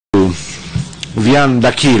Vian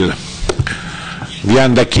Dakheel.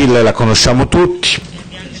 Vian Dakheel la conosciamo tutti,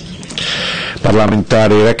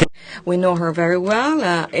 parlamentare iracheno. We know her very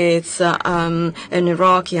well. It's an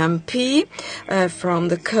Iraqi MP from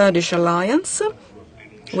the Kurdish Alliance.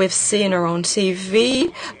 We've seen her on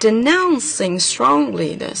TV denouncing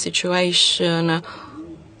strongly the situation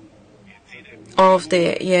of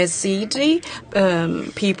the Yazidi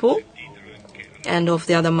people and of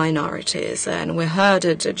the other minorities. And we heard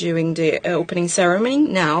it during the opening ceremony.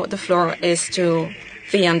 Now the floor is to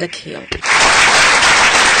Vian Dakheel.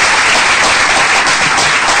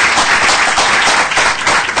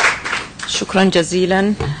 شكرا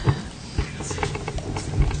جزيلا.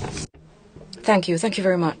 Thank you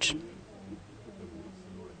very much.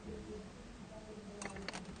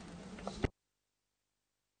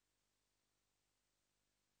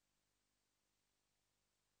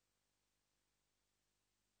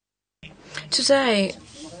 Today,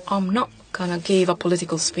 I'm not gonna give a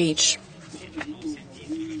political speech.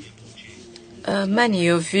 Many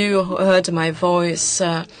of you heard my voice,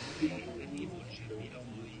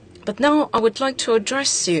 but now I would like to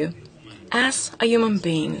address you as a human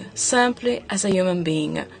being, simply as a human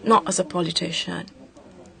being, not as a politician.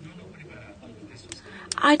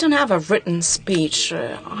 I don't have a written speech.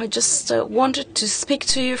 I just wanted to speak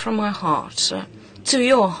to you from my heart, to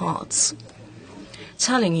your hearts,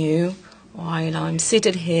 telling you, while I'm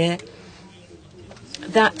seated here,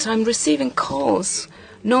 that I'm receiving calls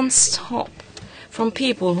non-stop from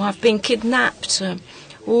people who have been kidnapped,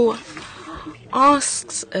 who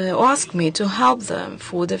ask me to help them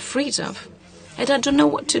for their freedom, and I don't know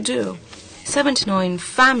what to do. 79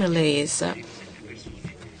 families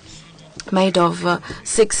made of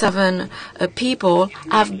 6-7 people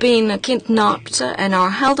have been kidnapped and are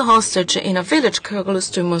held hostage in a village close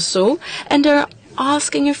to Mosul, and they're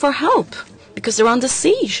asking for help because they're under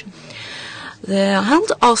siege. They're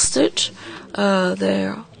held hostage,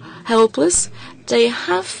 they're helpless, they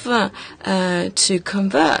have to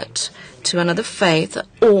convert to another faith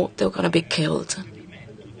or they're going to be killed.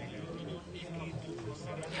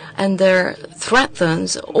 And they're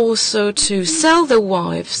threatened also to sell their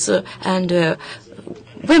wives and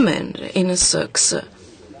women in souks.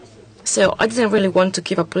 So I didn't really want to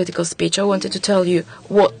give a political speech. I wanted to tell you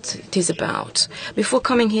what it is about. Before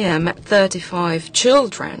coming here, I met 35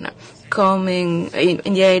 children coming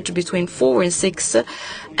in the age between 4 and 6,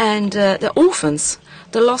 and they're orphans.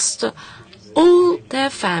 They lost all their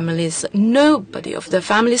families. Nobody of their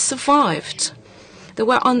families survived. They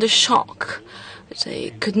were under shock. They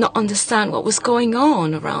could not understand what was going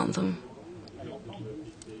on around them.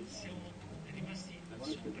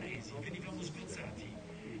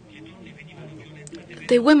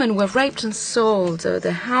 The women were raped and sold,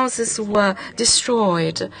 the houses were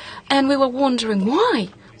destroyed, and we were wondering why?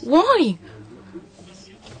 Why?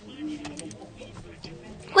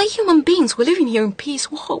 We're human beings, we're living here in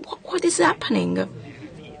peace. What is happening?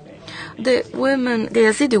 The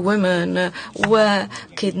Yazidi women were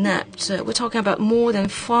kidnapped. We're talking about more than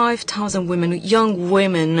 5,000 women, young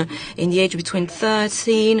women in the age between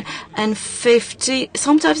 13 and 50,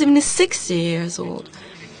 sometimes even 60 years old.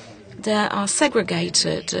 They are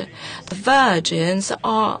segregated. The virgins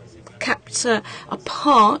are kept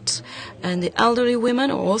apart, and the elderly women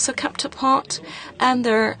are also kept apart, and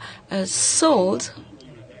they're sold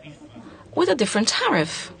with a different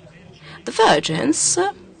tariff. The virgins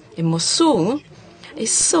in Mosul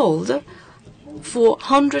is sold for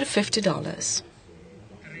 $150.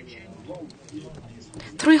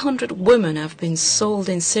 300 women have been sold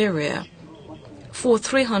in Syria for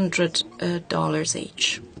 $300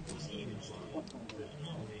 each.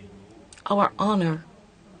 Our honor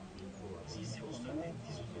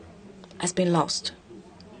has been lost.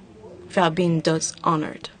 We have been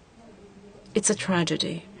dishonored. It's a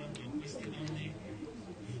tragedy.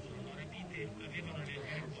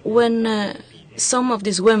 When some of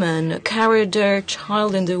these women carried their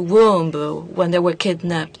child in the womb when they were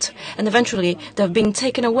kidnapped, and eventually they've been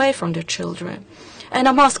taken away from their children. And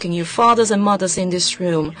I'm asking you, fathers and mothers in this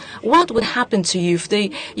room, what would happen to you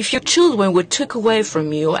if your children were took away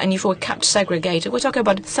from you and if you were kept segregated? We're talking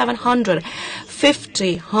about 700,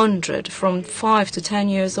 100 from 5 to 10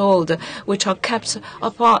 years old, which are kept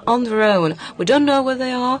apart on their own. We don't know where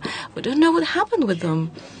they are. We don't know what happened with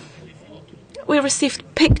them. We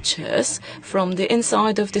received pictures from the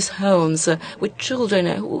inside of these homes with children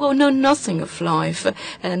who know nothing of life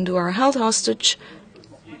and who are held hostage.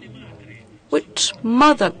 Which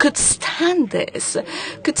mother could stand this,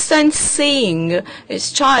 could stand seeing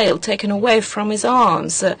his child taken away from his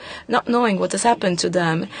arms, not knowing what has happened to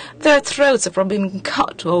them? Their throats have probably been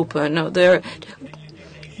cut open, their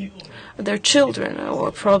their children,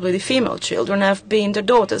 or probably the female children, their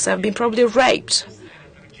daughters have been probably raped.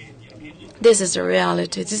 This is the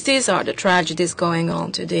reality. These are the tragedies going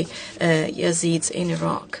on to the Yazidis in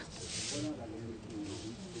Iraq.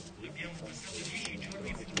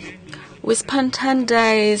 We spent 10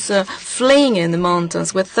 days fleeing in the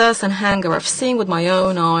mountains with thirst and hunger. I've seen with my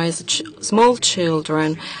own eyes small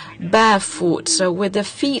children barefoot, with their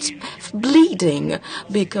feet bleeding,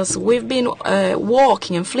 because we've been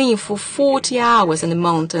walking and fleeing for 40 hours in the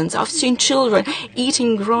mountains. I've seen children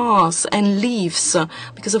eating grass and leaves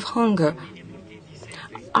because of hunger.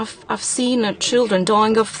 I've seen children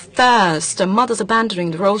dying of thirst, mothers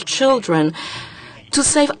abandoning their old children to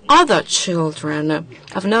save other children.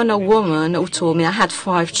 I've known a woman who told me, I had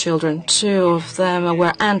 5 children. 2 of them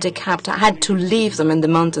were handicapped. I had to leave them in the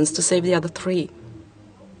mountains to save the other 3.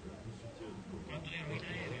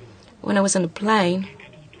 When I was in a plane,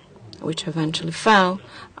 which eventually fell,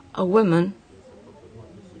 a woman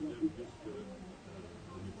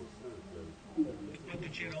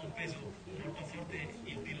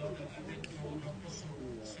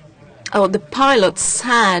the pilot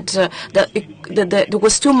said that there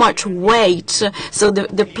was too much weight, so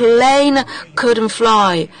the plane couldn't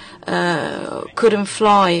fly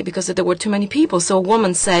because there were too many people. So a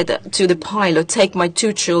woman said to the pilot, take my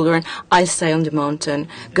 2 children, I stay on the mountain,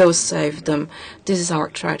 go save them. This is our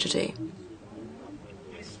tragedy.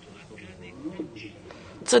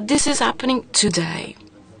 So this is happening today.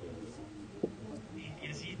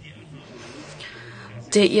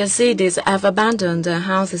 The Yazidis have abandoned their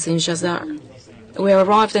houses in Jazar. We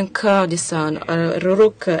arrived in Kurdistan,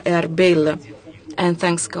 Ruruk, Erbil, and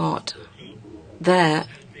thanks God, there,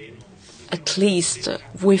 at least,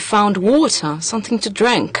 we found water, something to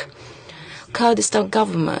drink. Kurdistan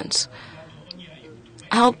government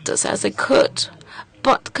helped us as they could,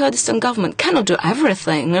 but Kurdistan government cannot do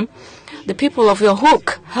everything. The people of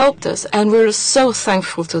Yahuk helped us, and we're so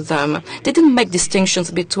thankful to them. They didn't make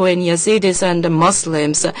distinctions between Yazidis and the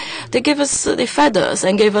Muslims. They fed us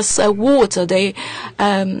and gave us water. They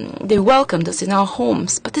welcomed us in our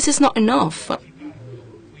homes. But this is not enough.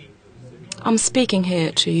 I'm speaking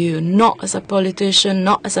here to you, not as a politician,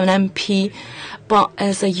 not as an MP, but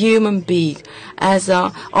as a human being, as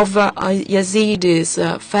of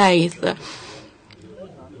Yazidis' faith.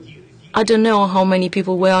 I don't know how many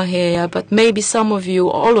people were here, but maybe some of you,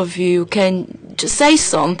 all of you, can just say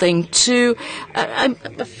something to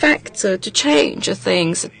to change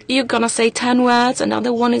things. You're going to say 10 words,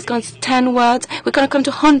 another one is going to say 10 words. We're going to come to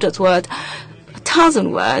 100 words,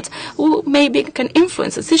 1,000 words, who maybe can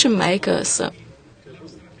influence decision makers.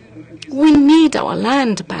 We need our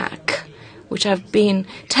land back, which have been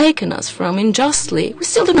taken us from unjustly. We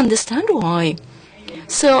still don't understand why.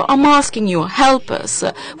 So I'm asking you, help us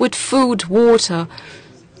with food, water,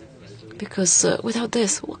 because without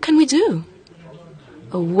this, what can we do?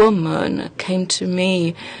 A woman came to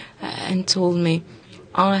me and told me,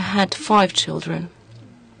 I had 5 children.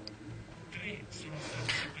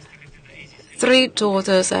 3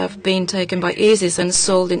 daughters have been taken by ISIS and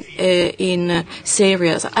sold in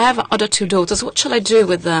Syria. So I have other 2 daughters. What shall I do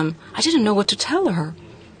with them? I didn't know what to tell her.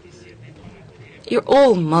 You're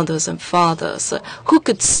all mothers and fathers. Who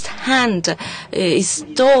could stand his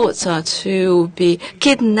daughter to be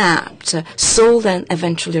kidnapped, sold, and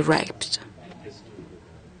eventually raped?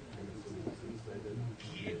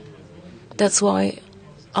 That's why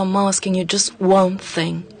I'm asking you just one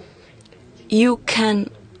thing. You can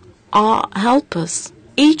help us.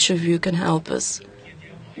 Each of you can help us.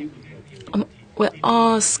 We're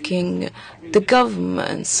asking the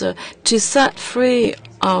governments to set free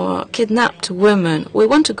our kidnapped women. We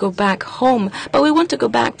want to go back home, but we want to go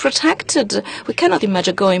back protected. We cannot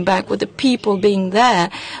imagine going back with the people being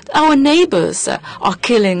there. Our neighbors are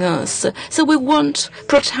killing us. So we want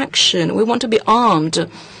protection. We want to be armed.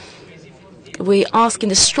 We ask in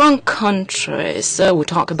the strong countries, we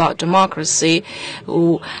talk about democracy,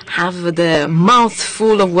 who have the mouth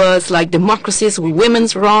full of words like democracies,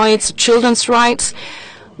 women's rights, children's rights.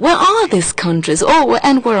 Where are these countries?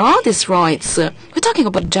 And where are these rights? We're talking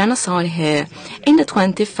about genocide here in the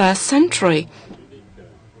 21st century.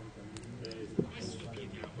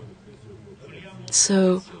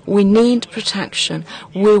 So we need protection.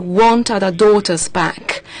 We want our daughters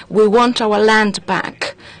back. We want our land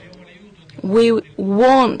back. We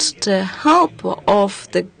want the help of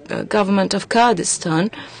the government of Kurdistan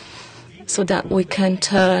so that we can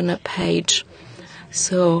turn a page.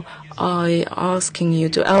 So I'm asking you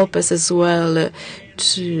to help us as well,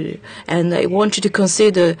 and I want you to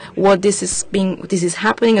consider what this is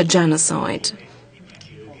happening, a genocide.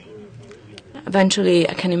 Eventually,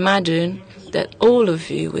 I can imagine that all of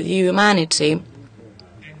you, with humanity,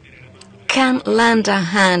 can lend a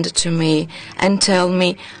hand to me and tell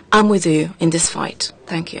me, I'm with you in this fight.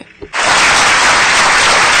 Thank you.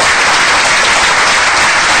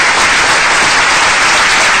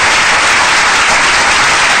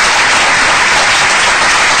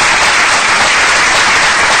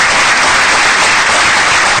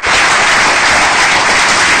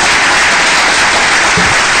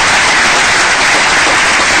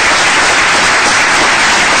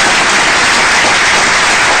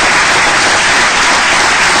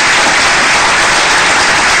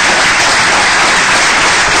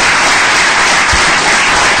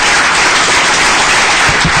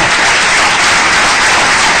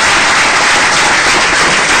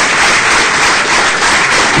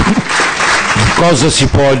 Cosa si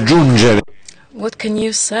può aggiungere? What can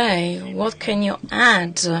you say? What can you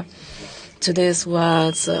add to these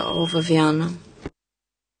words of Vian?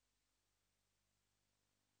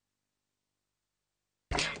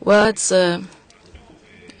 Words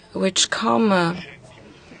which come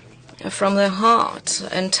from the heart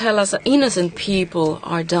and tell us that innocent people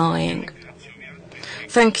are dying.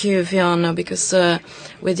 Thank you, Vian, because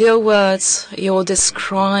with your words you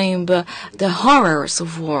describe the horrors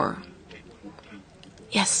of war.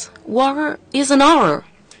 Yes, war is an horror.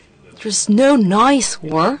 There's no nice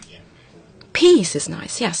war. Peace is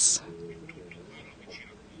nice, yes.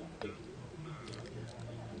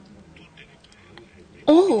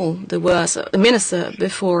 All the words the minister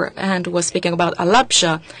beforehand was speaking about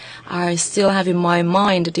Al-Absha, I still have in my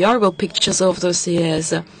mind the horrible pictures of those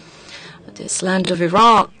years. This land of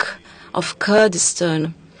Iraq, of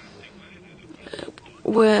Kurdistan,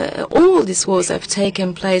 where all these wars have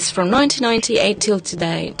taken place from 1998 till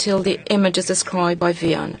today, till the images described by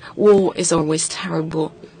Vian. War is always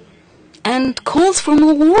terrible and calls for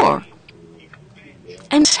more war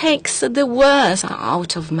and takes the worst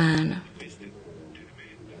out of man.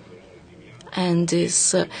 And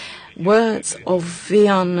these words of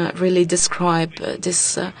Vian really describe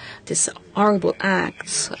this horrible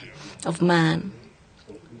acts of man.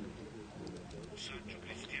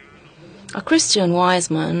 A Christian wise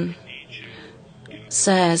man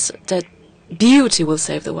says that beauty will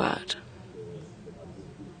save the world.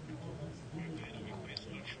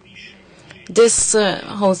 This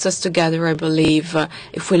holds us together, I believe,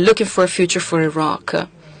 if we're looking for a future for Iraq.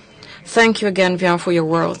 Thank you again, Vian, for your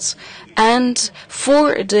words and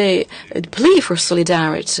for the plea for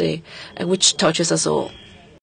solidarity, which touches us all.